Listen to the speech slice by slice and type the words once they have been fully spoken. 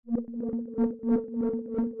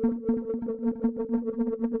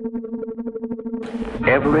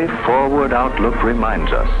Every forward outlook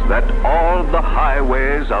reminds us that all the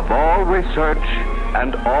highways of all research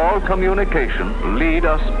and all communication lead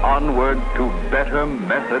us onward to better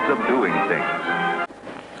methods of doing things.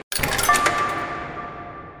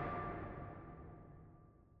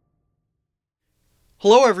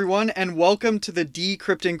 Hello, everyone, and welcome to the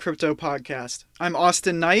Decrypting Crypto podcast. I'm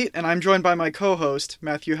Austin Knight, and I'm joined by my co-host,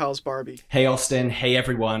 Matthew Howes-Barbie. Hey, Austin. Hey,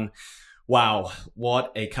 everyone. Wow,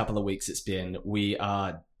 what a couple of weeks it's been. We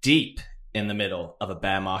are deep in the middle of a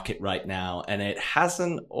bear market right now, and it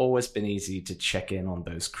hasn't always been easy to check in on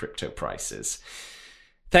those crypto prices.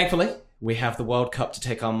 Thankfully, we have the World Cup to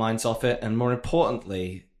take our minds off it, and more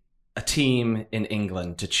importantly, a team in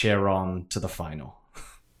England to cheer on to the final.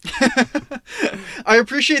 I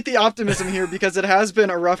appreciate the optimism here because it has been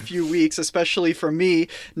a rough few weeks, especially for me,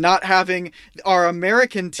 not having our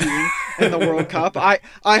American team in the World Cup. I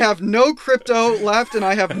have no crypto left and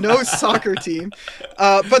I have no soccer team.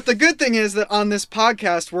 But the good thing is that on this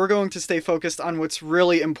podcast, we're going to stay focused on what's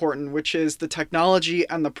really important, which is the technology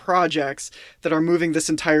and the projects that are moving this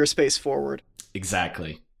entire space forward.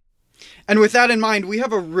 Exactly. And with that in mind, we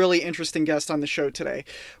have a really interesting guest on the show today.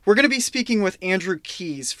 We're going to be speaking with Andrew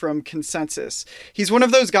Keys from ConsenSys. He's one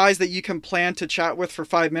of those guys that you can plan to chat with for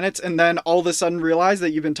 5 minutes and then all of a sudden realize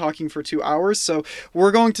that you've been talking for 2 hours. So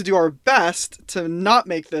we're going to do our best to not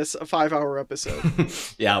make this a 5-hour episode.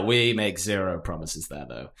 Yeah, we make zero promises there,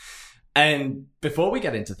 though. And before we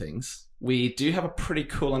get into things, we do have a pretty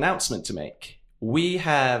cool announcement to make. We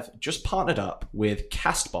have just partnered up with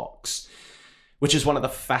Castbox, which is one of the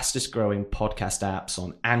fastest growing podcast apps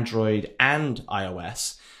on Android and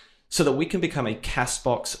iOS, so that we can become a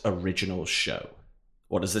Castbox original show.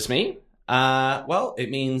 What does this mean? Well, it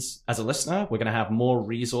means as a listener, we're going to have more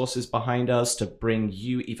resources behind us to bring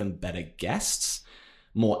you even better guests,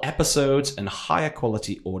 more episodes, and higher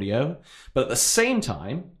quality audio. But at the same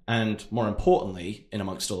time, and more importantly, in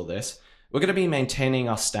amongst all of this, we're going to be maintaining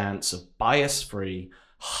our stance of bias-free,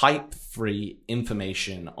 hype-free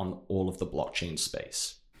information on all of the blockchain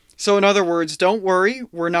space. So in other words, don't worry,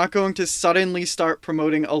 we're not going to suddenly start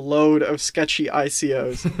promoting a load of sketchy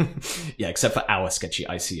ICOs. Yeah, except for our sketchy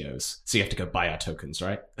ICOs. So you have to go buy our tokens,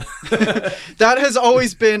 right? That has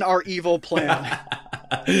always been our evil plan.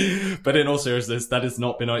 But in all seriousness, that has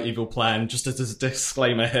not been our evil plan. Just as a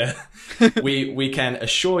disclaimer here, we can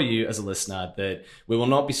assure you as a listener that we will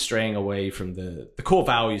not be straying away from the core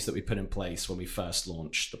values that we put in place when we first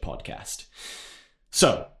launched the podcast.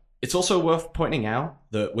 So it's also worth pointing out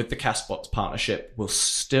that with the Castbox partnership, we'll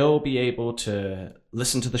still be able to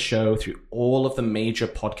listen to the show through all of the major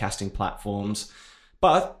podcasting platforms.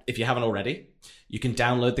 But if you haven't already, you can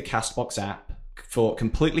download the Castbox app for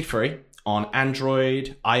completely free on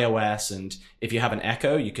Android, iOS, and if you have an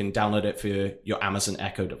Echo, you can download it for your Amazon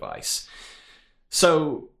Echo device.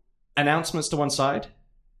 So, announcements to one side.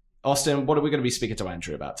 Austin, what are we going to be speaking to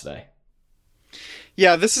Andrew about today?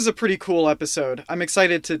 Yeah, this is a pretty cool episode. I'm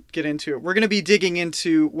excited to get into it. We're going to be digging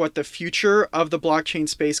into what the future of the blockchain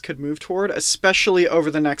space could move toward, especially over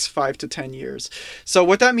the next 5 to 10 years. So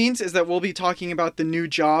what that means is that we'll be talking about the new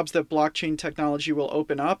jobs that blockchain technology will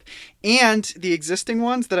open up and the existing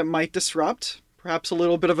ones that it might disrupt. Perhaps a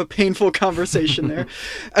little bit of a painful conversation there,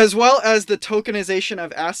 as well as the tokenization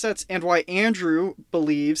of assets and why Andrew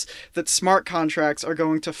believes that smart contracts are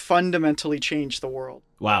going to fundamentally change the world.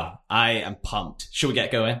 Wow, I am pumped. Should we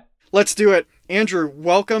get going? Let's do it. Andrew,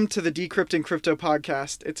 welcome to the Decrypting Crypto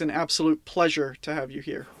podcast. It's an absolute pleasure to have you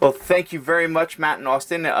here. Well, thank you very much, Matt and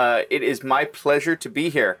Austin. It is my pleasure to be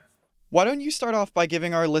here. Why don't you start off by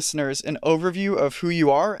giving our listeners an overview of who you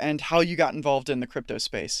are and how you got involved in the crypto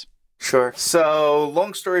space? Sure. So,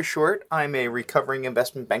 long story short, I'm a recovering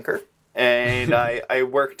investment banker, and I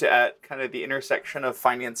worked at kind of the intersection of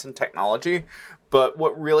finance and technology. But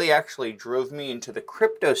what really actually drove me into the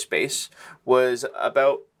crypto space was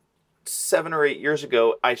about 7 or 8 years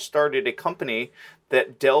ago, I started a company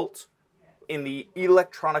that dealt in the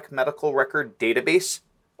electronic medical record database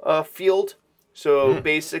field. So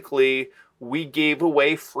basically, we gave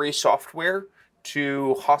away free software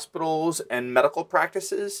to hospitals and medical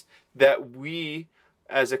practices that we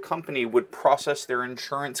as a company would process their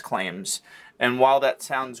insurance claims. And while that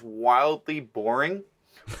sounds wildly boring,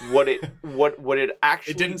 what it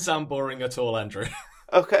actually... It didn't sound boring at all, Andrew.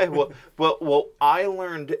 Okay, well, I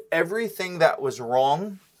learned everything that was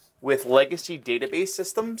wrong with legacy database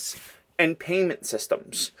systems and payment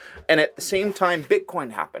systems. And at the same time,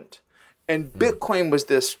 Bitcoin happened. And Bitcoin was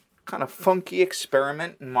this kind of funky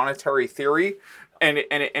experiment in monetary theory, and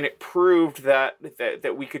it proved that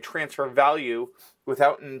we could transfer value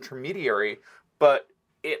without an intermediary, but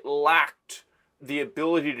it lacked the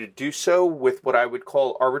ability to do so with what I would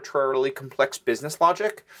call arbitrarily complex business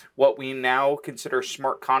logic, what we now consider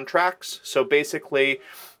smart contracts. So basically,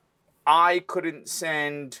 I couldn't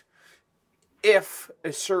send if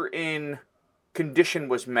a certain condition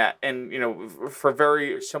was met, and for a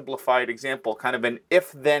very simplified example, kind of an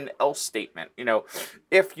if then else statement.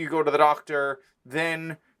 If you go to the doctor,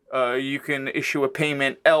 then you can issue a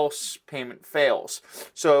payment, else payment fails.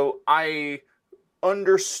 So I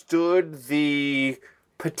understood the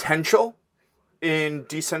potential in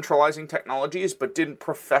decentralizing technologies, but didn't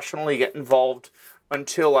professionally get involved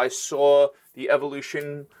until I saw the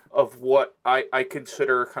evolution of what I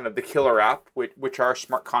consider kind of the killer app, which are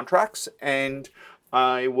smart contracts. And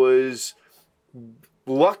I was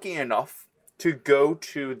lucky enough to go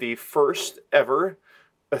to the first ever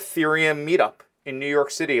Ethereum meetup in New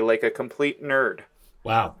York City, like a complete nerd.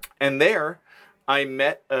 Wow. And there I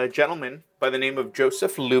met a gentleman by the name of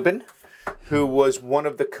Joseph Lubin, who was one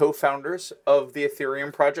of the co-founders of the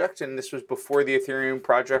Ethereum project. And this was before the Ethereum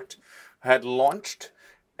project had launched.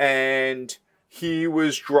 And he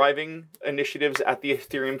was driving initiatives at the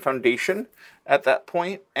Ethereum Foundation at that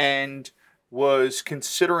point and was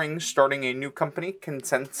considering starting a new company,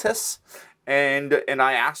 ConsenSys. And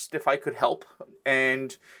I asked if I could help.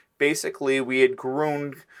 And basically, we had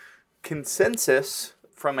grown ConsenSys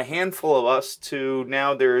from a handful of us to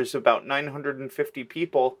now there's about 950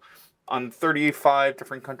 people on 35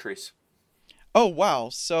 different countries. Oh, wow.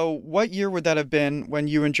 So what year would that have been when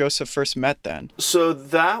you and Joseph first met then? So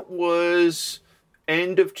that was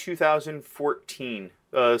end of 2014,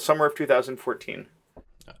 summer of 2014.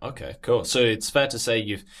 Okay, cool. So it's fair to say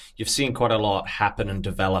you've seen quite a lot happen and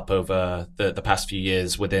develop over the past few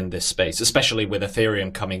years within this space, especially with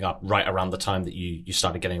Ethereum coming up right around the time that you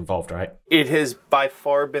started getting involved, right? It has by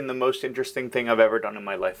far been the most interesting thing I've ever done in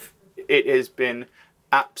my life. It has been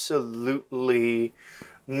absolutely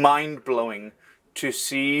mind-blowing to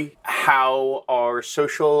see how our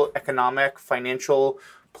social, economic, financial,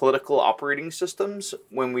 political operating systems,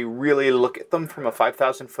 when we really look at them from a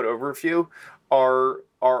 5,000-foot overview, are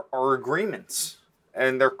agreements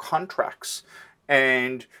and they're contracts,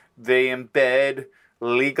 and they embed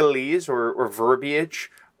legalese or verbiage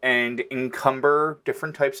and encumber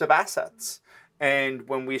different types of assets. And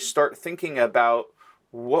when we start thinking about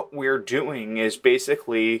what we're doing is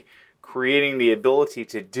basically creating the ability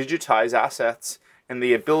to digitize assets and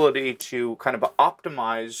the ability to kind of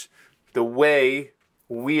optimize the way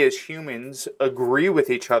we as humans agree with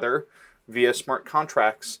each other via smart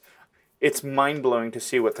contracts, it's mind-blowing to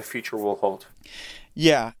see what the future will hold.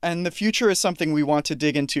 Yeah, and the future is something we want to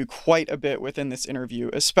dig into quite a bit within this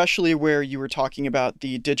interview, especially where you were talking about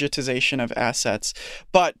the digitization of assets.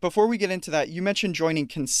 But before we get into that, you mentioned joining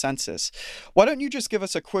ConsenSys. Why don't you just give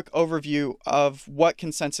us a quick overview of what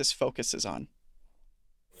ConsenSys focuses on?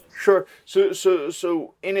 Sure.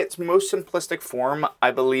 So in its most simplistic form,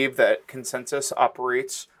 I believe that ConsenSys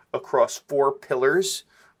operates across 4 pillars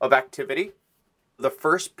of activity. The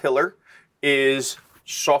first pillar is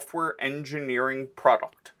software engineering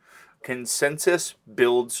product. ConsenSys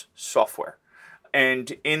builds software.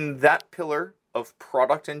 And in that pillar of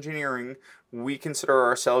product engineering, we consider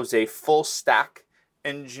ourselves a full stack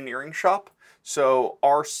engineering shop. So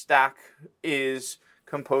our stack is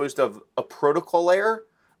composed of a protocol layer,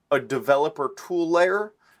 a developer tool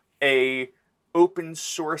layer, a open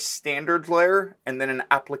source standard layer, and then an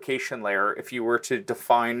application layer if you were to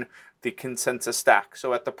define the ConsenSys stack.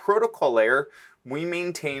 So at the protocol layer, we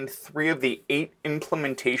maintain 3 of the 8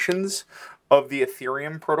 implementations of the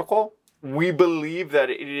Ethereum protocol. We believe that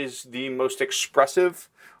it is the most expressive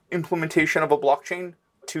implementation of a blockchain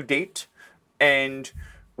to date, and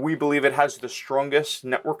we believe it has the strongest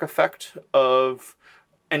network effect of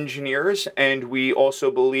engineers, and we also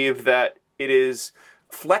believe that it is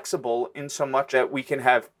flexible in so much that we can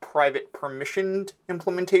have private permissioned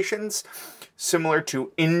implementations similar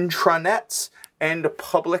to intranets and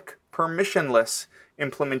public permissionless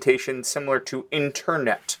implementation similar to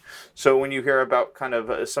internet. So when you hear about kind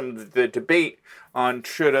of some of the debate on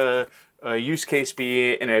should a use case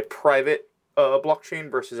be in a private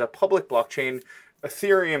blockchain versus a public blockchain,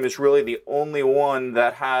 Ethereum is really the only one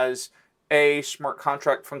that has A, smart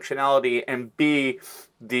contract functionality, and B,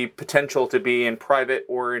 the potential to be in private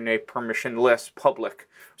or in a permissionless public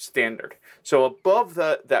standard. So above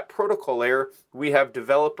that protocol layer, we have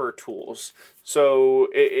developer tools. So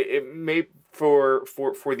it may, for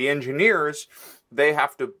the engineers, they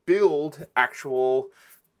have to build actual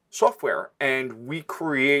software, and we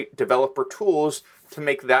create developer tools to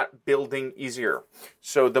make that building easier.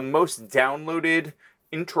 So the most downloaded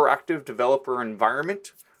interactive developer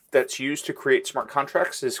environment that's used to create smart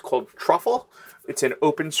contracts is called Truffle. It's an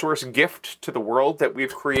open source gift to the world that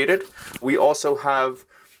we've created. We also have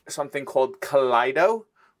something called Kaleido,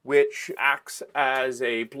 which acts as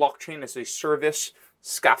a blockchain as a service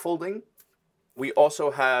scaffolding. We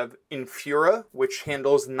also have Infura, which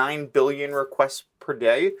handles 9 billion requests per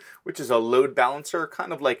day, which is a load balancer,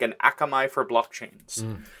 kind of like an Akamai for blockchains.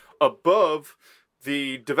 Above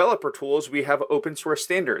the developer tools, we have open source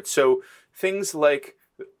standards. So things like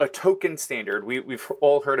a token standard. We've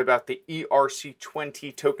all heard about the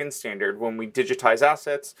ERC20 token standard. When we digitize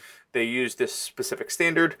assets, they use this specific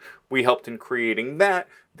standard. We helped in creating that.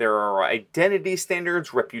 There are identity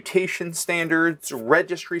standards, reputation standards,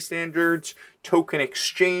 registry standards, token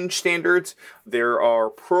exchange standards. There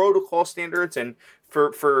are protocol standards. And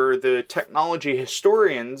for the technology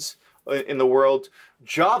historians in the world,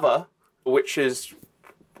 Java, which is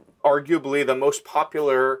arguably the most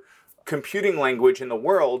popular computing language in the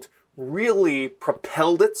world, really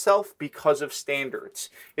propelled itself because of standards.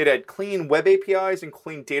 It had clean web APIs and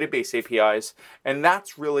clean database APIs, and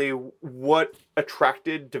that's really what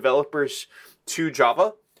attracted developers to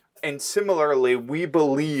Java. And similarly, we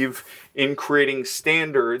believe in creating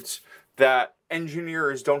standards that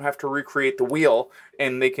engineers don't have to recreate the wheel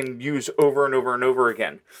and they can use over and over and over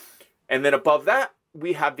again. And then above that,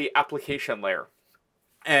 we have the application layer.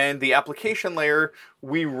 And the application layer,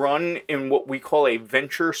 we run in what we call a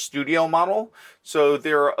venture studio model. So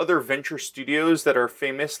there are other venture studios that are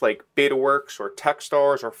famous, like BetaWorks or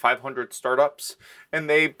Techstars or 500 Startups. And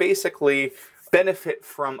they basically benefit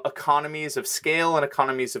from economies of scale and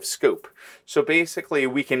economies of scope. So basically,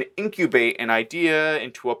 we can incubate an idea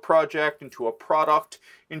into a project, into a product,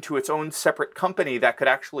 into its own separate company that could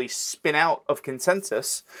actually spin out of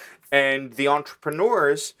ConsenSys. And the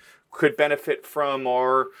entrepreneurs could benefit from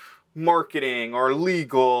our marketing, our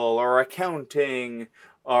legal, our accounting,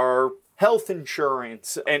 our health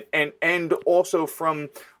insurance, and also from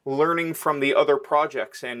learning from the other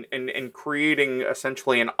projects and creating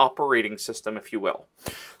essentially an operating system, if you will.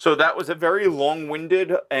 So that was a very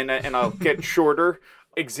long-winded and I'll get shorter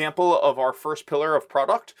example of our first pillar of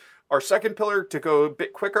product. Our second pillar, to go a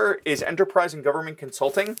bit quicker, is enterprise and government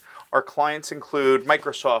consulting. Our clients include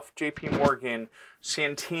Microsoft, JP Morgan,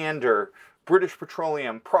 Santander, British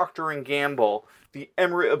Petroleum, Procter & Gamble, the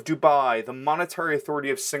Emirate of Dubai, the Monetary Authority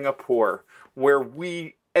of Singapore, where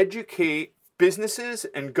we educate businesses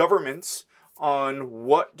and governments on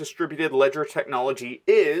what distributed ledger technology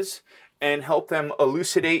is and help them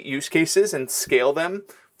elucidate use cases and scale them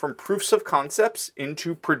from proofs of concepts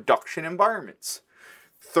into production environments.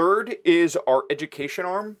 Third is our education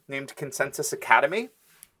arm named ConsenSys Academy,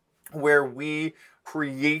 where we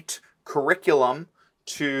create curriculum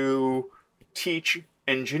to teach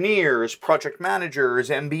engineers, project managers,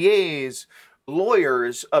 MBAs,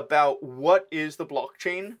 lawyers about what is the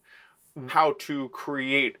blockchain, how to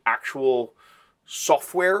create actual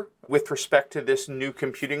software with respect to this new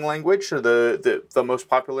computing language. So the most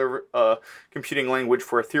popular computing language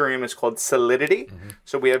for Ethereum is called Solidity.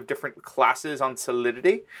 So we have different classes on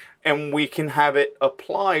Solidity, and we can have it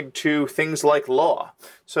applied to things like law.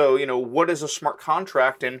 So, what is a smart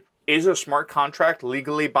contract, and is a smart contract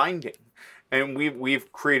legally binding? And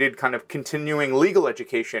we've created kind of continuing legal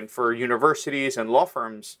education for universities and law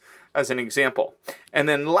firms as an example. And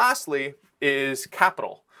then lastly is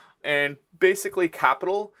capital. And basically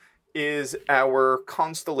capital is our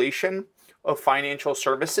constellation of financial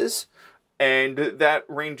services. And that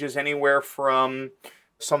ranges anywhere from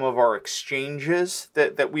some of our exchanges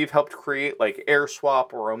that we've helped create, like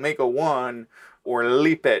AirSwap or Omega One or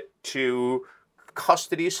Leapit, to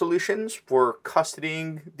custody solutions for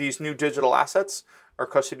custodying these new digital assets. Our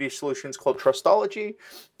custody solutions called Trustology,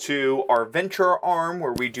 to our venture arm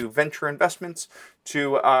where we do venture investments,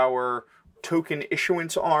 to our token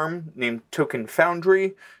issuance arm named Token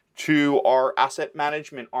Foundry, to our asset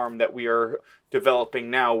management arm that we are developing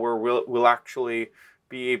now, where we'll actually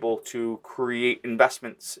be able to create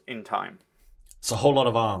investments in time. It's a whole lot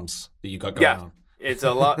of arms that you got going on. It's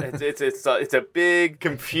a lot. It's a big,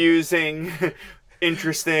 confusing,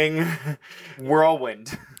 interesting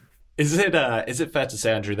whirlwind. Is it fair to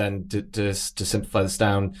say, Andrew, then, to simplify this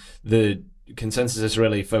down, the ConsenSys is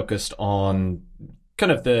really focused on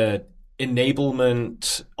kind of the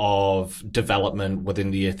enablement of development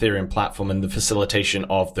within the Ethereum platform and the facilitation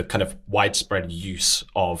of the kind of widespread use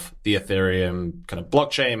of the Ethereum kind of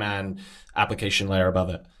blockchain and application layer above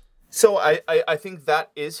it? So I think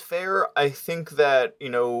that is fair. I think that,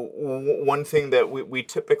 one thing that we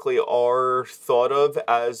typically are thought of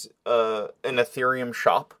as an Ethereum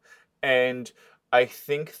shop. And I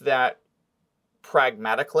think that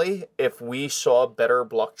pragmatically, if we saw better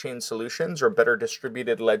blockchain solutions or better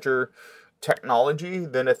distributed ledger technology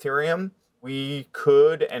than Ethereum, we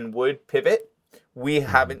could and would pivot. We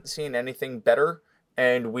haven't seen anything better,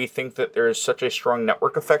 and we think that there's such a strong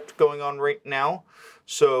network effect going on right now.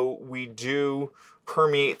 So we do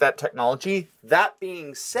permeate that technology. That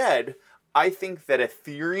being said, I think that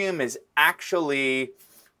Ethereum is actually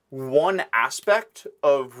one aspect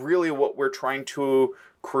of really what we're trying to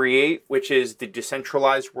create, which is the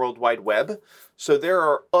decentralized World Wide Web. So there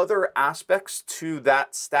are other aspects to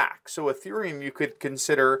that stack. So Ethereum you could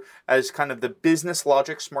consider as kind of the business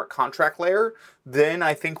logic smart contract layer. Then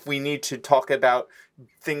I think we need to talk about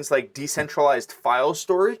things like decentralized file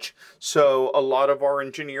storage. So a lot of our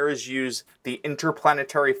engineers use the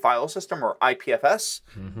Interplanetary File System, or IPFS.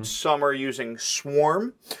 Some are using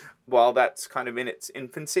Swarm. While that's kind of in its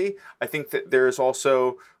infancy, I think that there's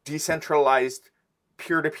also decentralized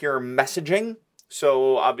peer-to-peer messaging.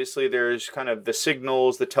 So obviously there's kind of the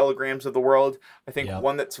Signals, the Telegrams of the world. I think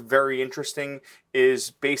one that's very interesting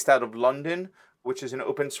is based out of London, which is an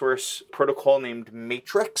open source protocol named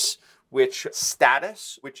Matrix, which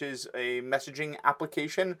Status, which is a messaging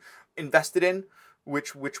application invested in,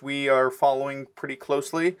 which we are following pretty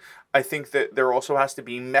closely. I think that there also has to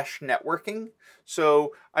be mesh networking.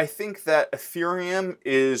 So I think that Ethereum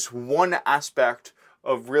is one aspect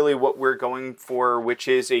of really what we're going for, which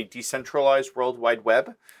is a decentralized World Wide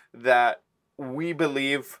Web that we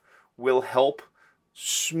believe will help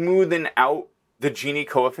smoothen out the Gini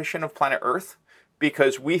coefficient of planet Earth,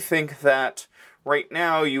 because we think that right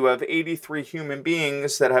now you have 83 human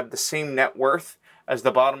beings that have the same net worth as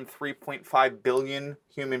the bottom 3.5 billion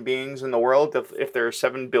human beings in the world. If there are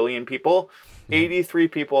 7 billion people, 83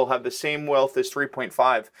 people have the same wealth as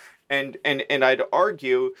 3.5. And I'd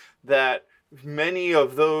argue that many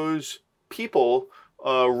of those people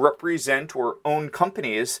represent or own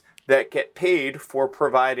companies that get paid for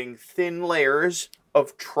providing thin layers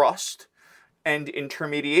of trust and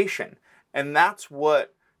intermediation. And that's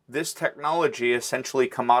what this technology essentially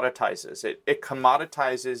commoditizes. It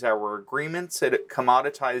commoditizes our agreements. It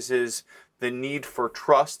commoditizes the need for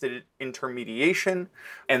trust and intermediation.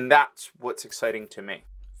 And that's what's exciting to me.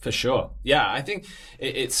 For sure. Yeah, I think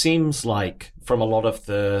it seems like from a lot of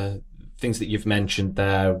the things that you've mentioned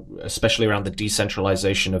there, especially around the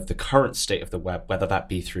decentralization of the current state of the web, whether that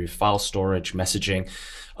be through file storage, messaging,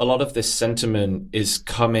 a lot of this sentiment is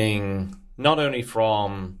coming not only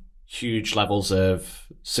from huge levels of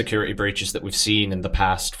security breaches that we've seen in the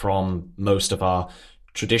past from most of our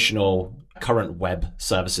traditional current web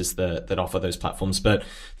services that offer those platforms, but I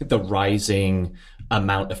think the rising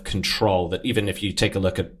amount of control that even if you take a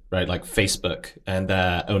look at, right, like Facebook and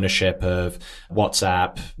their ownership of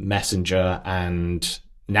WhatsApp, Messenger, and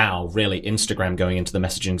now really Instagram going into the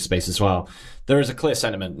messaging space as well, there is a clear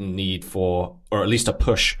sentiment and need for, or at least a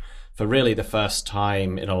push for really the first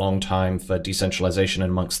time in a long time for decentralization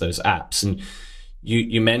amongst those apps. And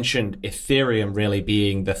you mentioned Ethereum really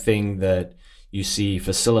being the thing that you see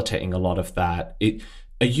facilitating a lot of that.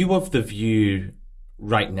 Are you of the view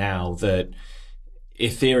right now that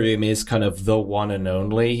Ethereum is kind of the one and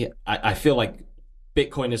only? I feel like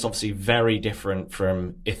Bitcoin is obviously very different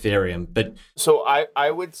from Ethereum, but... So I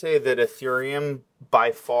would say that Ethereum,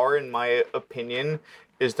 by far, in my opinion,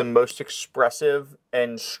 is the most expressive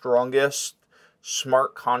and strongest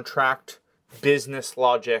smart contract business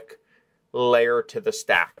logic layer to the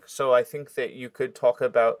stack. So I think that you could talk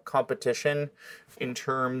about competition in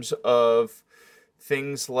terms of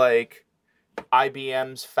things like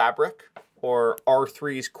IBM's Fabric or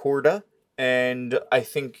R3's Corda. And I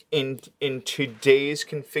think in today's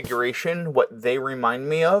configuration, what they remind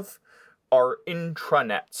me of are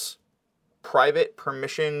intranets, private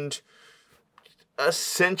permissioned,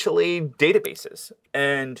 essentially databases,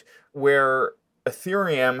 and where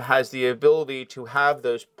Ethereum has the ability to have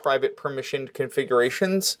those private permissioned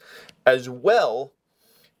configurations as well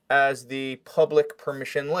as the public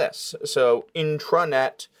permission lists. So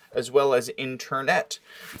intranet as well as internet.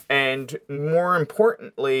 And more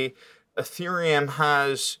importantly, Ethereum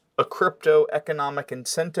has a crypto economic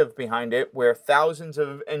incentive behind it where thousands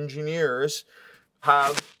of engineers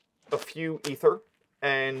have a few Ether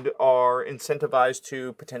and are incentivized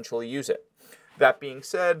to potentially use it. That being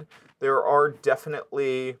said, there are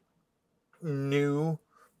definitely new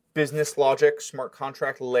business logic, smart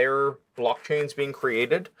contract layer blockchains being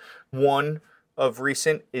created. One of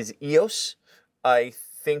recent is EOS. I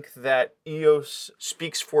think that EOS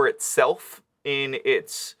speaks for itself in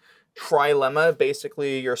its trilemma.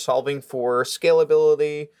 Basically, you're solving for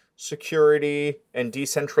scalability, security, and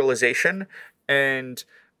decentralization. And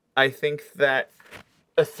I think that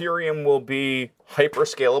Ethereum will be hyper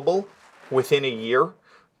scalable within a year,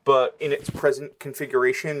 but in its present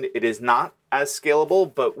configuration, it is not as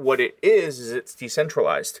scalable. But what it is it's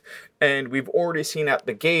decentralized. And we've already seen at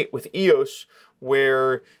the gate with EOS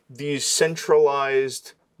where these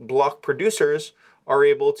centralized block producers are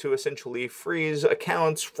able to essentially freeze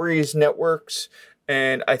accounts, freeze networks.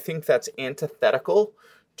 And I think that's antithetical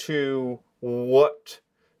to what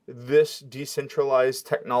this decentralized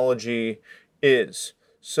technology is.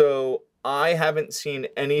 So I haven't seen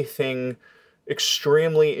anything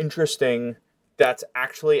extremely interesting that's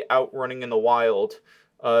actually outrunning in the wild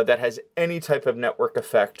that has any type of network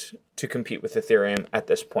effect to compete with Ethereum at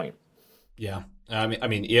this point. Yeah. I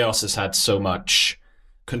mean, EOS has had so much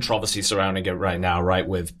controversy surrounding it right now, right?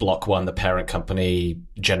 With Block One, the parent company,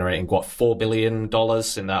 generating $4 billion in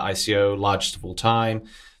that ICO, largest of all time.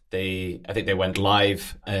 I think they went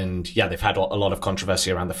live, and yeah, they've had a lot of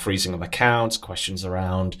controversy around the freezing of accounts, questions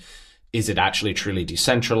around, is it actually truly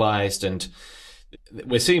decentralized? And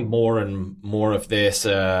we're seeing more and more of this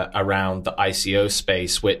around the ICO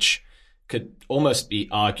space, which could almost be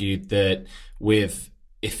argued that with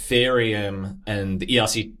Ethereum and the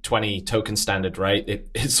ERC20 token standard, right?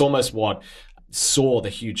 It's almost what saw the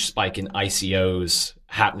huge spike in ICOs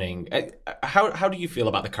happening. How do you feel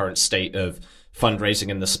about the current state of fundraising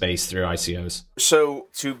in the space through ICOs? So,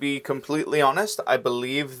 to be completely honest, I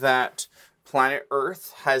believe that planet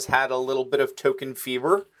Earth has had a little bit of token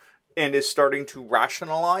fever and is starting to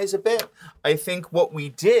rationalize a bit. I think what we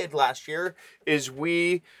did last year is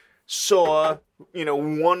we saw,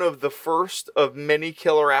 one of the first of many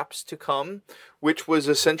killer apps to come, which was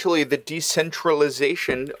essentially the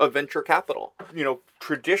decentralization of venture capital.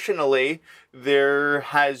 Traditionally, there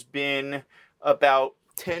has been about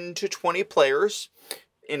 10 to 20 players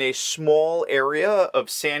in a small area of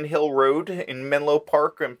Sand Hill Road in Menlo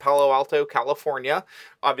Park in Palo Alto, California.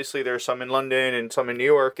 Obviously, there's some in London and some in New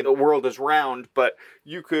York, and the world is round, but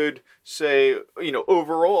you could say,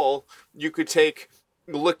 overall, you could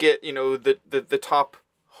look at, the top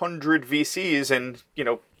 100 VCs, and,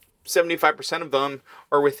 75% of them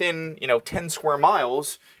are within, 10 square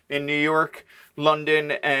miles in New York,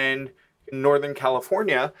 London, and Northern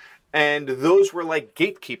California. And those were like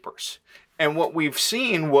gatekeepers. And what we've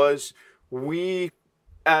seen was we,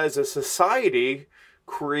 as a society,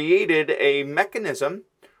 created a mechanism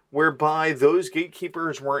whereby those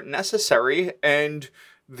gatekeepers weren't necessary, and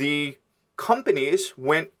the companies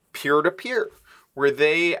went peer-to-peer, where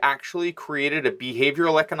they actually created a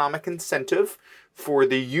behavioral economic incentive for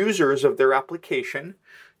the users of their application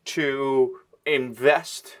to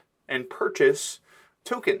invest and purchase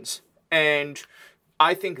tokens. And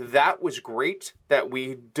I think that was great that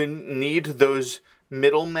we didn't need those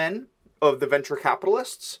middlemen of the venture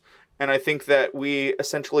capitalists. And I think that we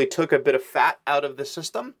essentially took a bit of fat out of the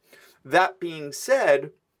system. That being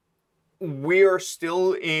said, we are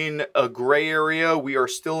still in a gray area. We are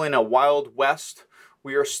still in a wild west.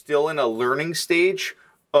 We are still in a learning stage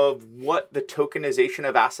of what the tokenization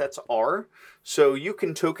of assets are. So you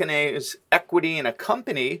can tokenize equity in a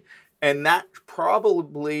company, and that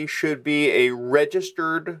probably should be a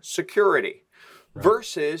registered security, right,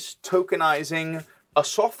 versus tokenizing a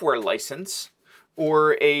software license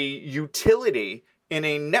or a utility in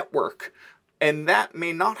a network. And that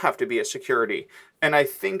may not have to be a security. And I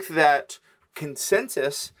think that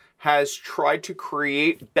ConsenSys has tried to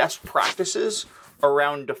create best practices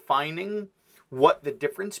around defining what the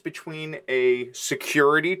difference between a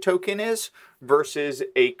security token is versus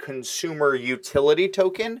a consumer utility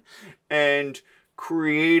token, and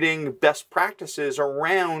creating best practices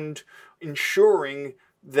around ensuring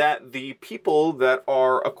that the people that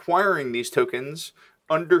are acquiring these tokens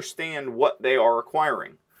understand what they are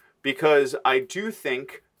acquiring. Because I do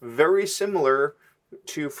think, very similar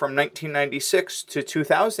to from 1996 to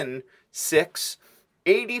 2006,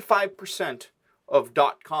 85% of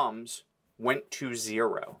 .coms went to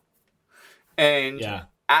zero. And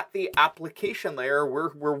at the application layer,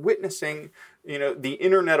 we're witnessing, the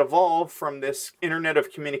internet evolve from this internet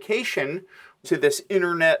of communication to this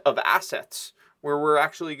internet of assets, where we're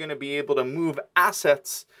actually going to be able to move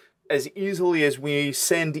assets as easily as we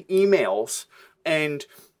send emails. And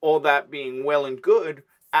all that being well and good,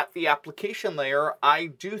 at the application layer, I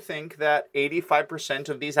do think that 85%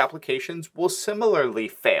 of these applications will similarly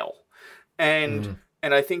fail. And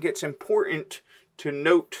I think it's important to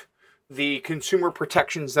note the consumer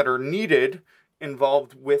protections that are needed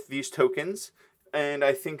involved with these tokens. And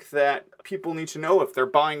I think that people need to know if they're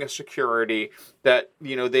buying a security that,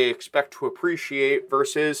 they expect to appreciate,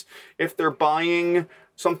 versus if they're buying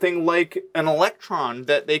something like an electron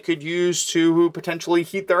that they could use to potentially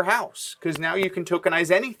heat their house, because now you can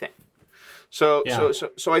tokenize anything. So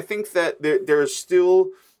I think that there's still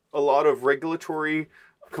a lot of regulatory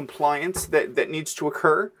compliance that needs to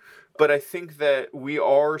occur, but I think that we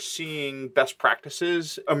are seeing best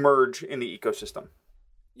practices emerge in the ecosystem.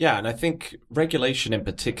 Yeah, and I think regulation in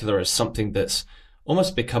particular is something that's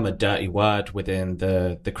almost become a dirty word within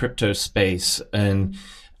the crypto space. And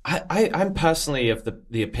I'm personally of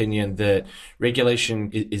the opinion that regulation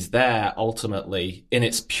is there ultimately in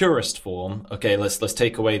its purest form. Okay, let's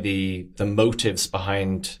take away the motives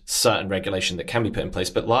behind certain regulation that can be put in place,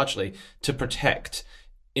 but largely to protect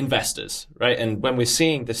investors, right? And when we're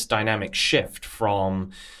seeing this dynamic shift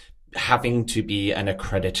from having to be an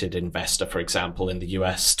accredited investor, for example, in the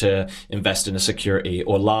US to invest in a security,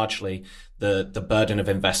 or largely the burden of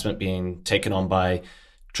investment being taken on by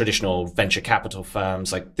traditional venture capital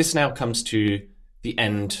firms, like this now comes to the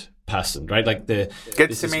end person, right? Like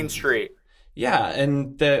gets to Main Street. Yeah,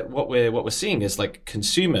 and what we're seeing is like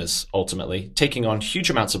consumers ultimately taking on huge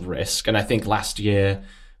amounts of risk. And I think last year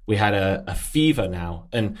we had a fever now,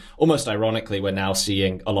 and almost ironically, we're now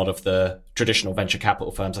seeing a lot of the traditional venture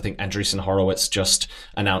capital firms. I think Andreessen Horowitz just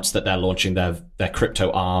announced that they're launching their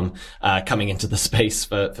crypto arm, coming into the space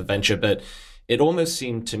for venture, but it almost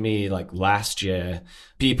seemed to me like last year,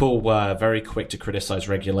 people were very quick to criticize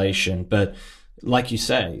regulation. But like you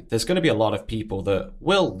say, there's going to be a lot of people that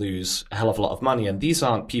will lose a hell of a lot of money. And these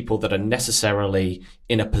aren't people that are necessarily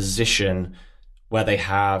in a position where they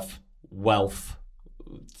have wealth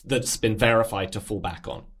that's been verified to fall back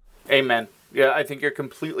on. Amen. Yeah, I think you're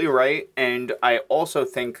completely right. And I also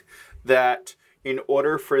think that in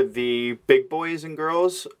order for the big boys and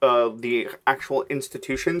girls, the actual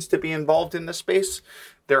institutions to be involved in this space,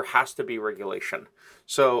 there has to be regulation.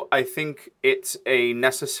 So I think it's a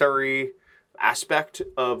necessary aspect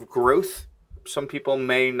of growth. Some people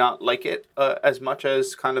may not like it as much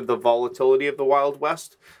as kind of the volatility of the Wild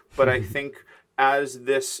West, but I think as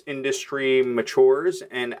this industry matures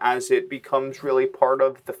and as it becomes really part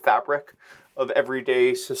of the fabric of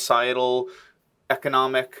everyday societal,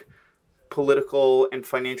 economic, political, and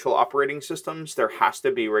financial operating systems, there has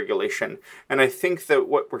to be regulation. And I think that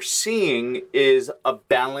what we're seeing is a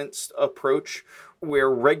balanced approach where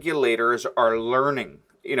regulators are learning.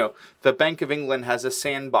 You know, the Bank of England has a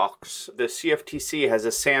sandbox, the CFTC has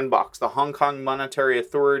a sandbox, the Hong Kong Monetary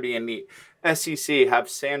Authority and the SEC have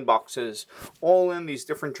sandboxes all in these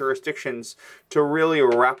different jurisdictions to really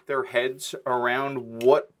wrap their heads around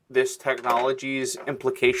what this technology's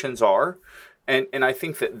implications are. And I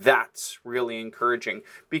think that that's really encouraging,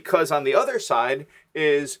 because on the other side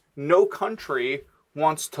is no country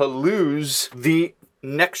wants to lose the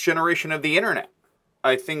next generation of the internet.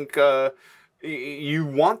 I think you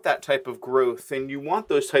want that type of growth, and you want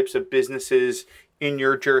those types of businesses in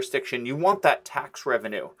your jurisdiction. You want that tax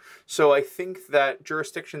revenue. So I think that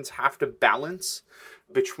jurisdictions have to balance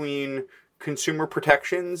between consumer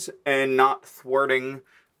protections and not thwarting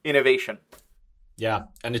innovation. Yeah,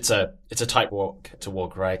 and it's a tightrope to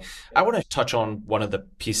walk, right? I want to touch on one of the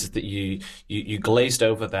pieces that you glazed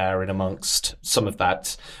over there in amongst some of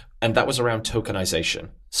that, and that was around tokenization.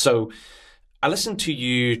 So I listened to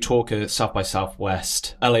you talk at South by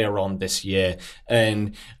Southwest earlier on this year,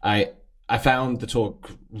 and I found the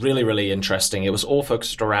talk really, really interesting. It was all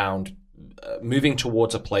focused around moving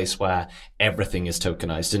towards a place where everything is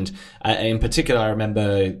tokenized. And in particular, I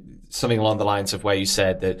remember something along the lines of where you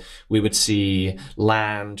said that we would see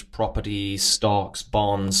land, property, stocks,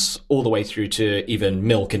 bonds, all the way through to even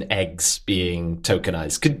milk and eggs being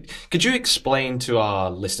tokenized. Could you explain to our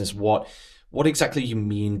listeners what exactly you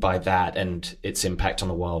mean by that and its impact on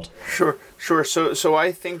the world? Sure. So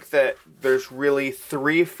I think that there's really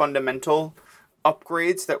three fundamental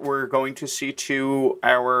upgrades that we're going to see to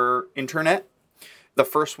our internet. The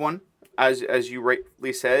first one, as you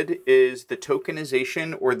rightly said, is the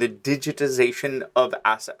tokenization or the digitization of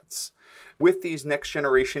assets. With these next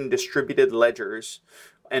generation distributed ledgers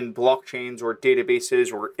and blockchains or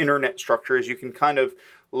databases or internet structures, you can kind of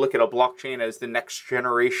look at a blockchain as the next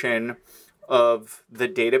generation of the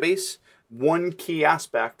database. One key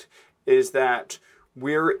aspect is that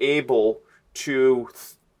we're able to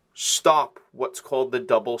stop what's called the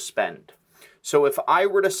double spend. So if I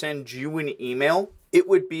were to send you an email, it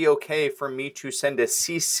would be okay for me to send a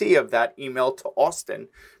CC of that email to Austin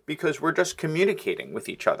because we're just communicating with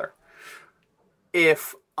each other.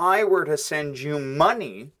 If I were to send you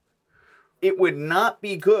money, it would not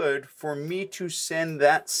be good for me to send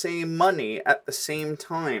that same money at the same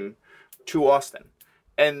time to Austin.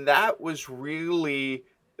 And that was really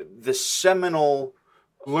the seminal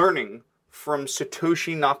learning from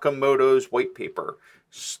Satoshi Nakamoto's white paper,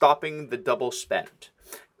 Stopping the Double Spend.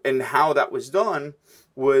 And how that was done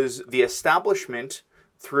was the establishment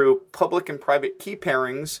through public and private key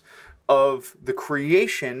pairings of the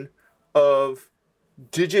creation of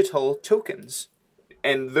digital tokens.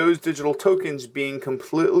 And those digital tokens being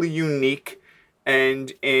completely unique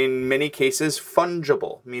and in many cases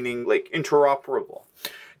fungible, meaning like interoperable.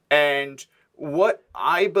 And what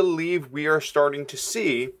I believe we are starting to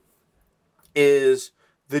see is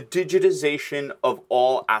the digitization of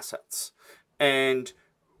all assets. And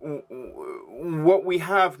what we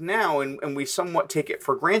have now, and we somewhat take it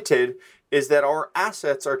for granted, is that our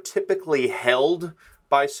assets are typically held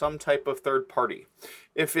by some type of third party.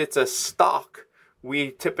 If it's a stock,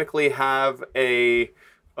 we typically have a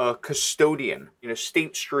custodian.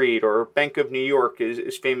 State Street or Bank of New York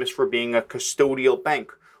is famous for being a custodial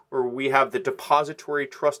bank. Or we have the Depository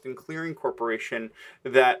Trust and Clearing Corporation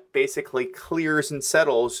that basically clears and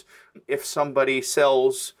settles if somebody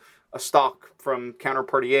sells a stock from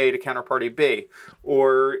counterparty A to counterparty B.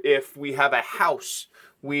 Or if we have a house,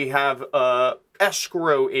 we have a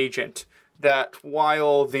escrow agent that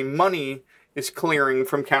while the money is clearing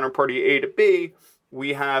from counterparty A to B,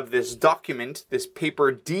 we have this document, this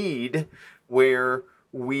paper deed, where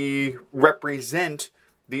we represent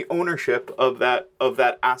the ownership of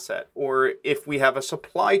that asset. Or if we have a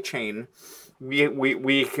supply chain,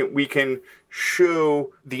 we can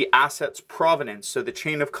show the asset's provenance, so the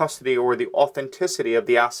chain of custody or the authenticity of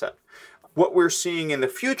the asset. What we're seeing in the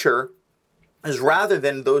future is rather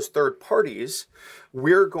than those third parties,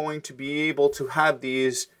 we're going to be able to have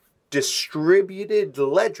these distributed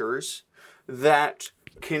ledgers that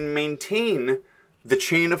can maintain the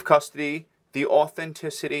chain of custody, the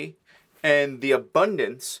authenticity, and the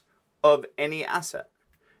abundance of any asset.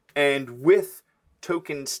 And with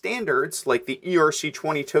token standards, like the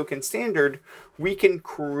ERC20 token standard, we can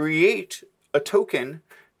create a token,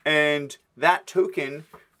 and that token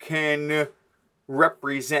can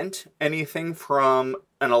represent anything from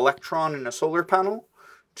an electron in a solar panel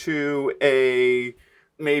to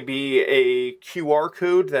maybe a QR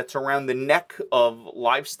code that's around the neck of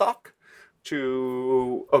livestock,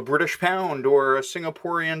 to a British pound or a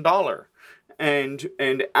Singaporean dollar. And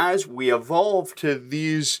as we evolve to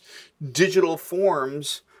these digital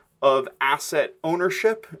forms of asset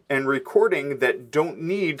ownership and recording that don't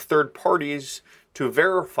need third parties to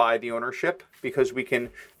verify the ownership, because we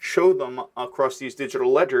can show them across these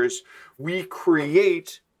digital ledgers, we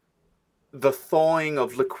create the thawing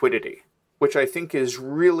of liquidity, which I think is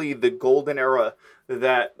really the golden era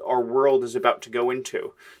that our world is about to go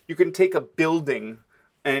into. You can take a building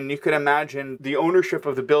and you could imagine the ownership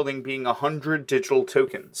of the building being 100 digital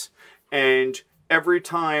tokens. And every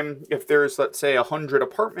time, if there's, let's say, 100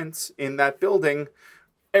 apartments in that building,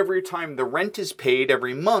 every time the rent is paid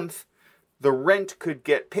every month, the rent could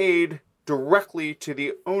get paid directly to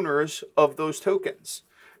the owners of those tokens.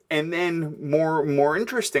 And then more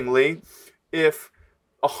interestingly, if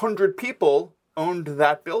 100 people owned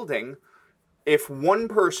that building, if one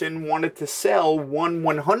person wanted to sell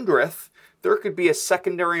 1/100th, there could be a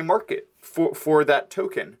secondary market for that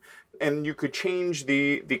token. And you could change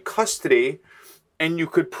the custody, and you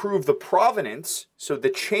could prove the provenance, so the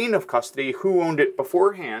chain of custody, who owned it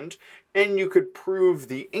beforehand, and you could prove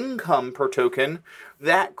the income per token.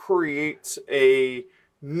 That creates a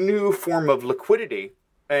new form of liquidity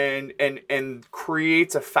and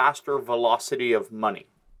creates a faster velocity of money.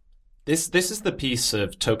 This is the piece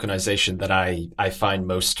of tokenization that I find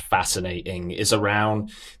most fascinating, is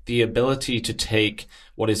around the ability to take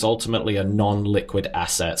what is ultimately a non-liquid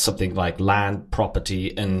asset, something like land,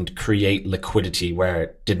 property, and create liquidity where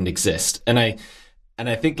it didn't exist. And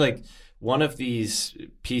I think like one of these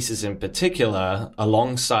pieces in particular,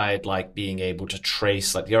 alongside like being able to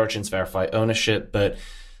trace like the origins, verify ownership, but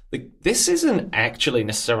like this isn't actually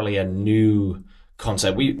necessarily a new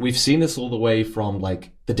concept. We've seen this all the way from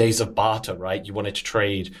like the days of barter, right? You wanted to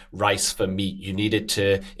trade rice for meat. You needed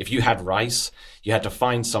to, if you had rice, you had to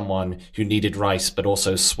find someone who needed rice, but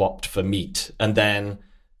also swapped for meat. And then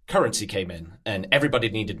currency came in and everybody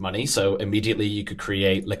needed money. So immediately you could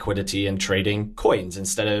create liquidity and trading coins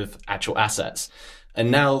instead of actual assets.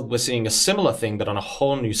 And now we're seeing a similar thing, but on a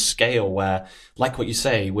whole new scale where, like what you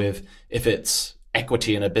say, with if it's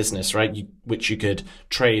equity in a business, right, which you could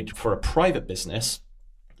trade for a private business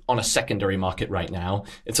on a secondary market right now,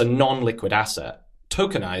 it's a non-liquid asset.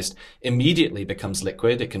 Tokenized immediately becomes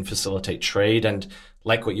liquid. It can facilitate trade. And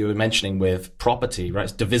like what you were mentioning with property, right,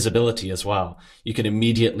 it's divisibility as well. You can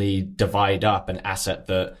immediately divide up an asset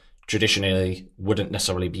that traditionally wouldn't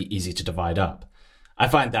necessarily be easy to divide up. I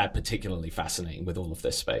find that particularly fascinating with all of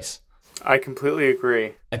this space. I completely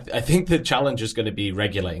agree. I think the challenge is going to be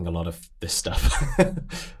regulating a lot of this stuff.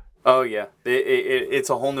 Oh yeah, it's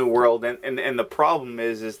a whole new world, and the problem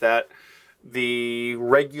is that the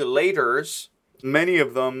regulators, many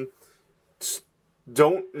of them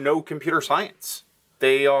don't know computer science.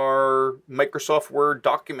 They are Microsoft Word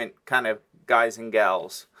document kind of guys and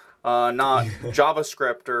gals, not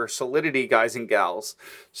JavaScript or Solidity guys and gals.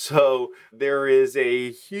 So there is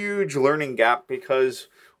a huge learning gap because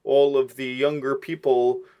all of the younger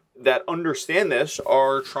people that understand this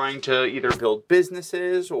are trying to either build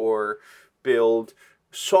businesses or build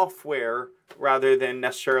software rather than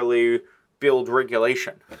necessarily build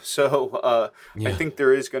regulation. So I think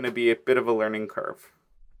there is going to be a bit of a learning curve.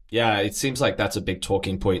 Yeah, it seems like that's a big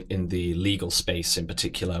talking point in the legal space in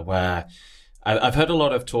particular, where I've heard a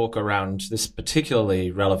lot of talk around this,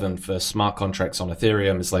 particularly relevant for smart contracts on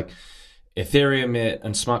Ethereum. Is like Ethereum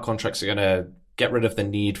and smart contracts are going to get rid of the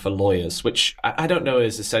need for lawyers, which I don't know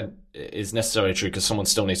is necessarily true because someone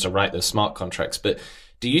still needs to write those smart contracts. But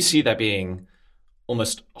do you see there being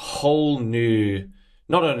almost whole new,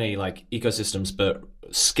 not only like ecosystems, but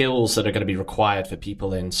skills that are going to be required for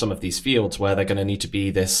people in some of these fields where they're going to need to be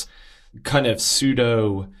this kind of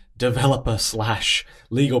pseudo developer /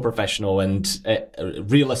 legal professional and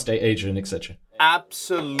real estate agent, etc.?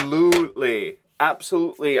 Absolutely.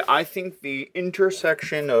 Absolutely. I think the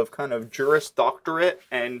intersection of kind of Juris Doctorate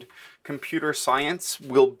and computer science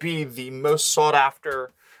will be the most sought after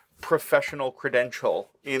professional credential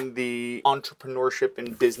in the entrepreneurship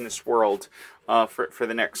and business world for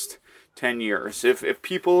the next 10 years. If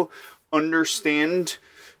people understand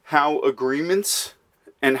how agreements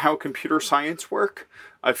and how computer science work,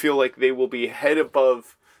 I feel like they will be head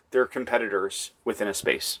above their competitors within a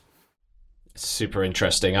space. Super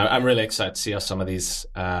interesting. I'm really excited to see how some of these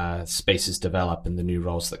spaces develop and the new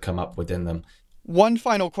roles that come up within them. One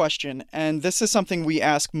final question, and this is something we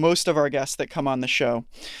ask most of our guests that come on the show.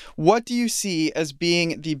 What do you see as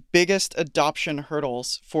being the biggest adoption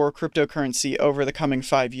hurdles for cryptocurrency over the coming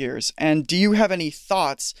 5 years? And do you have any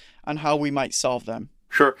thoughts on how we might solve them?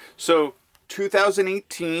 Sure. So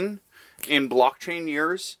 2018 in blockchain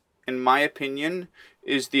years, in my opinion,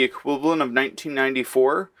 is the equivalent of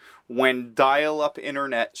 1994 when dial-up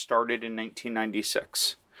internet started in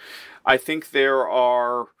 1996. I think there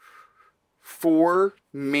are 4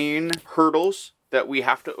 main hurdles that we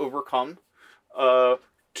have to overcome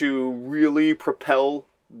to really propel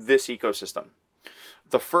this ecosystem.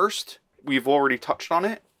 The first, we've already touched on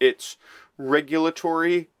it, it's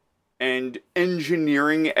regulatory and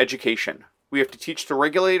engineering education. We have to teach the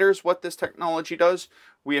regulators what this technology does.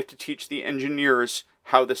 We have to teach the engineers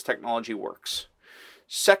how this technology works.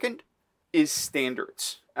 Second is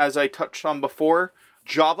standards. As I touched on before,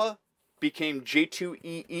 Java became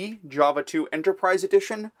J2EE, Java 2 Enterprise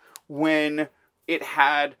Edition, when it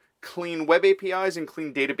had clean web APIs and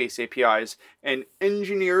clean database APIs, and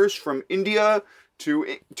engineers from India to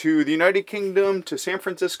the United Kingdom to San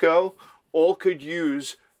Francisco all could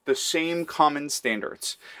use the same common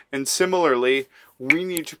standards. And similarly, we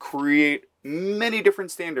need to create many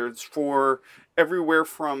different standards for everywhere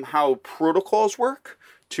from how protocols work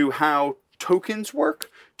to how tokens work,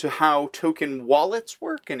 to how token wallets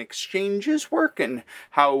work and exchanges work, and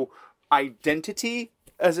how identity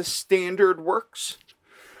as a standard works.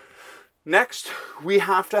 Next, we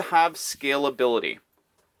have to have scalability.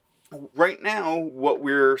 Right now, what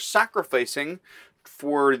we're sacrificing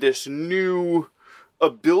for this new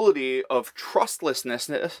ability of trustlessness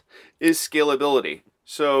is scalability.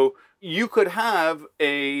 So you could have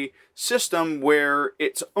a system where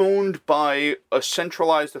it's owned by a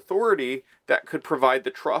centralized authority that could provide the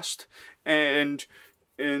trust, and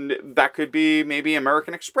that could be maybe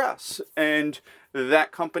American Express, and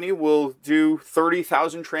that company will do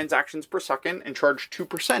 30,000 transactions per second and charge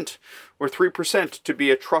 2% or 3% to be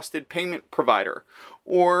a trusted payment provider.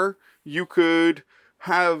 Or you could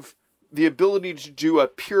have the ability to do a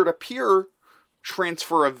peer-to-peer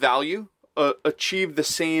transfer of value, achieve the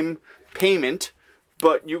same payment,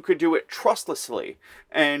 but you could do it trustlessly.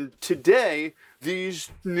 And today, these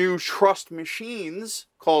new trust machines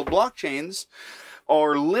called blockchains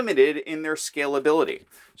are limited in their scalability.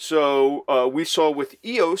 So we saw with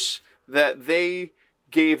EOS that they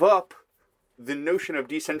gave up the notion of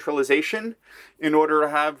decentralization in order to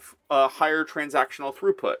have a higher transactional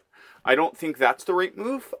throughput. I don't think that's the right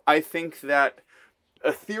move. I think that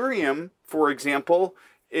Ethereum, for example,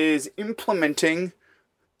 is implementing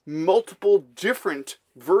multiple different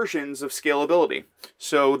versions of scalability.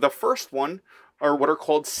 So the first one are what are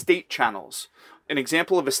called state channels. An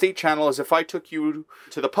example of a state channel is if I took you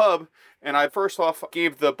to the pub and I first off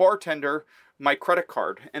gave the bartender my credit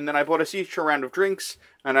card. And then I bought us each a round of drinks,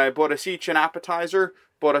 and I bought us each an appetizer,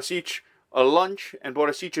 bought us each a lunch, and bought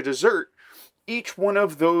us each a dessert. Each one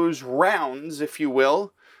of those rounds, if you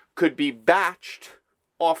will, could be batched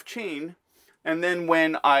off-chain, and then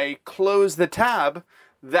when I close the tab,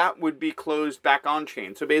 that would be closed back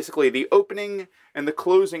on-chain. So basically, the opening and the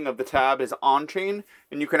closing of the tab is on-chain,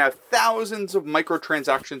 and you can have thousands of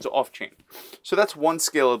microtransactions off-chain. So that's one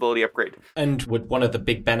scalability upgrade. And would one of the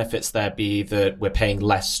big benefits there be that we're paying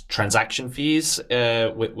less transaction fees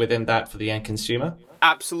within that for the end consumer?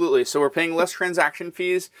 Absolutely. So we're paying less transaction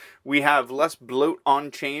fees, we have less bloat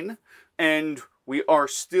on-chain, and we are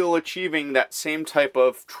still achieving that same type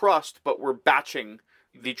of trust, but we're batching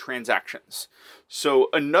the transactions. So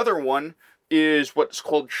another one is what's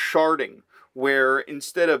called sharding, where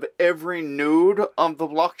instead of every node of the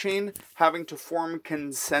blockchain having to form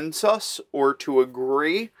consensus or to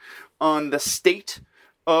agree on the state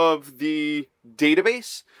of the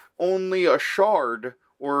database, only a shard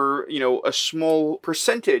or a small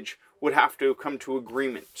percentage would have to come to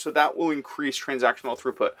agreement. So that will increase transactional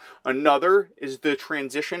throughput. Another is the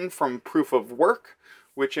transition from proof of work,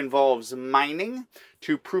 which involves mining,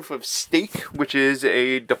 to proof of stake, which is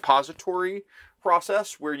a depository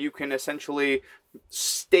process where you can essentially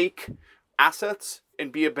stake assets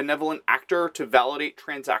and be a benevolent actor to validate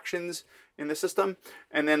transactions in the system.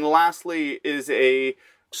 And then lastly is a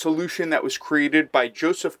solution that was created by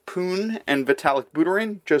Joseph Poon and Vitalik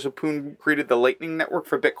Buterin. Joseph Poon created the Lightning Network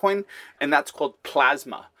for Bitcoin, and that's called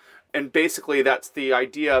Plasma. And basically that's the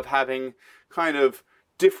idea of having kind of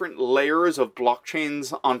different layers of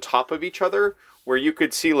blockchains on top of each other, where you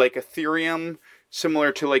could see like Ethereum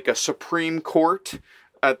similar to like a Supreme Court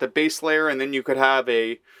at the base layer, and then you could have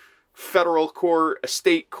a federal court, a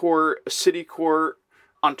state court, a city court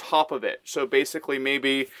on top of it. So basically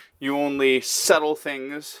maybe you only settle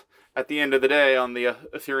things at the end of the day on the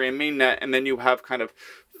Ethereum mainnet, and then you have kind of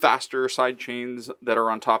faster side chains that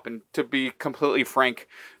are on top. And to be completely frank,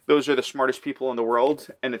 those are the smartest people in the world,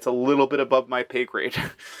 and it's a little bit above my pay grade.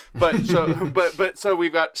 So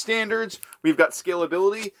we've got standards, we've got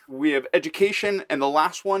scalability, we have education, and the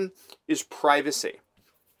last one is privacy.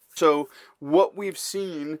 So what we've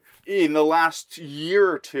seen in the last year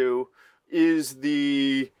or two is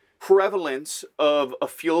the prevalence of a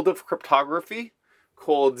field of cryptography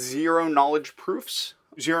called zero-knowledge proofs.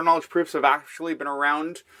 Zero-knowledge proofs have actually been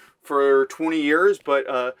around for 20 years, but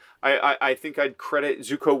I think I'd credit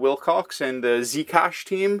Zuko Wilcox and the Zcash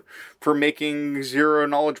team for making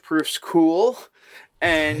zero-knowledge proofs cool.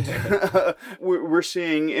 And we're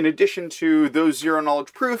seeing, in addition to those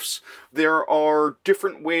zero-knowledge proofs, there are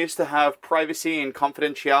different ways to have privacy and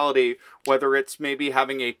confidentiality, whether it's maybe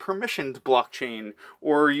having a permissioned blockchain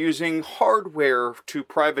or using hardware to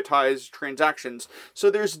privatize transactions. So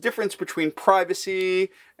there's a difference between privacy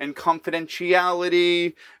and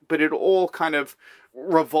confidentiality, but it all kind of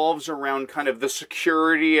revolves around kind of the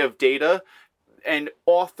security of data and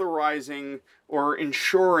authorizing or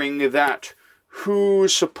ensuring that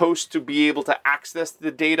who's supposed to be able to access the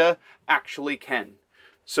data actually can.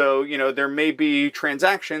 So, there may be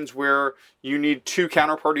transactions where you need two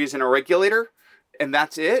counterparties and a regulator, and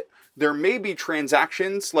that's it. There may be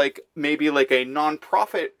transactions like maybe like a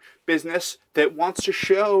nonprofit business that wants to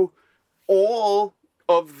show all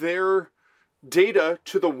of their data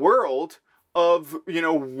to the world of,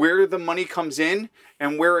 where the money comes in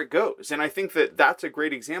and where it goes. And I think that that's a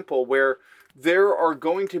great example where there are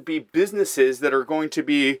going to be businesses that are going to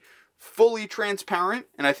be fully transparent,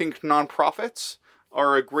 and I think nonprofits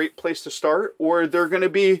are a great place to start, or they're going to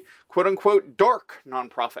be quote-unquote dark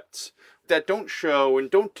nonprofits that don't show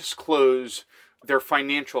and don't disclose their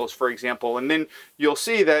financials, for example. And then you'll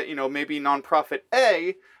see that, maybe nonprofit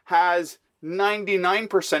A has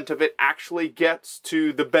 99% of it actually gets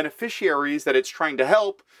to the beneficiaries that it's trying to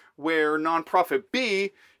help, where nonprofit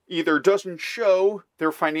B either doesn't show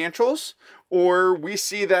their financials, or we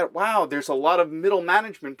see that, wow, there's a lot of middle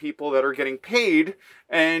management people that are getting paid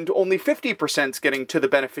and only 50% is getting to the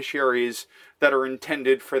beneficiaries that are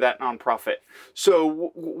intended for that nonprofit.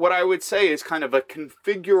 So what I would say is kind of a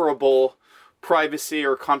configurable privacy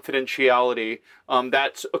or confidentiality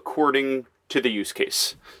that's according to the use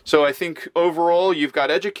case. So I think overall you've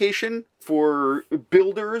got education for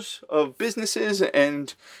builders of businesses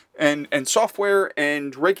and software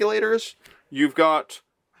and regulators. You've got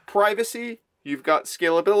privacy, you've got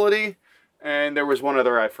scalability, and there was one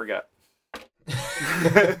other I forget.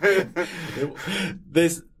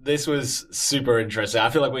 This was super interesting. I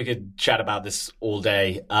feel like we could chat about this all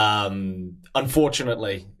day.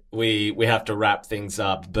 Unfortunately, we have to wrap things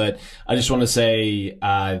up, but I just want to say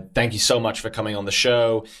thank you so much for coming on the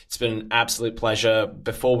show. It's been an absolute pleasure.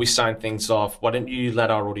 Before we sign things off, why don't you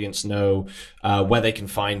let our audience know where they can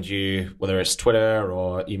find you, whether it's Twitter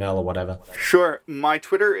or email or whatever? Sure. My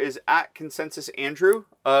Twitter is at ConsenSysAndrew.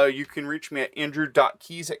 You can reach me at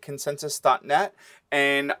andrew.keys@consensys.net,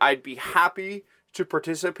 and I'd be happy to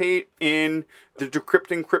participate in the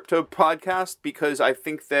Decrypting Crypto podcast, because I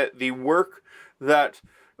think that the work that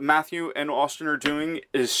Matthew and Austin are doing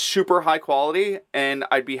is super high quality, and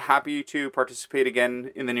I'd be happy to participate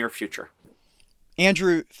again in the near future.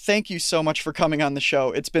 Andrew, thank you so much for coming on the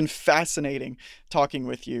show. It's been fascinating talking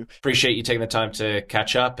with you. Appreciate you taking the time to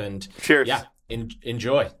catch up, and cheers. Yeah,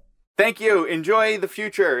 enjoy. Thank you. Enjoy the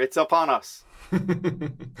future. It's upon us.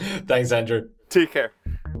 Thanks, Andrew. Take care.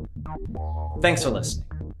 Thanks for listening.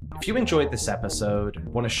 If you enjoyed this episode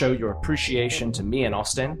and want to show your appreciation to me and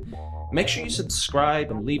Austin, make sure you subscribe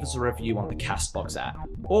and leave us a review on the CastBox app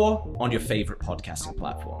or on your favorite podcasting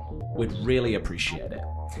platform. We'd really appreciate it.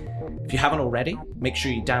 If you haven't already, make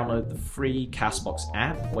sure you download the free CastBox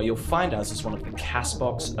app, where you'll find us as one of the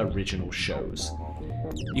CastBox original shows.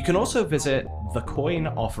 You can also visit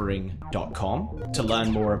thecoinoffering.com to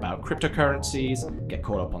learn more about cryptocurrencies, get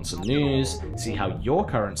caught up on some news, see how your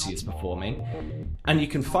currency is performing, and you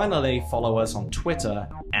can finally follow us on Twitter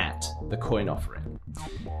at thecoinoffering.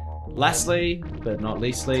 Lastly, but not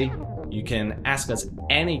leastly, you can ask us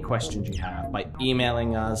any questions you have by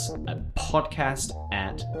emailing us at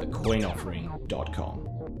podcast@thecoinoffering.com.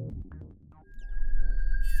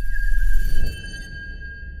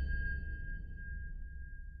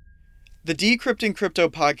 The Decrypting Crypto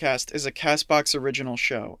podcast is a CastBox original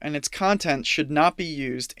show, and its content should not be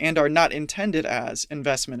used and are not intended as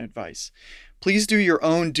investment advice. Please do your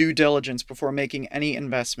own due diligence before making any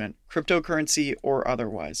investment, cryptocurrency or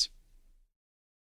otherwise.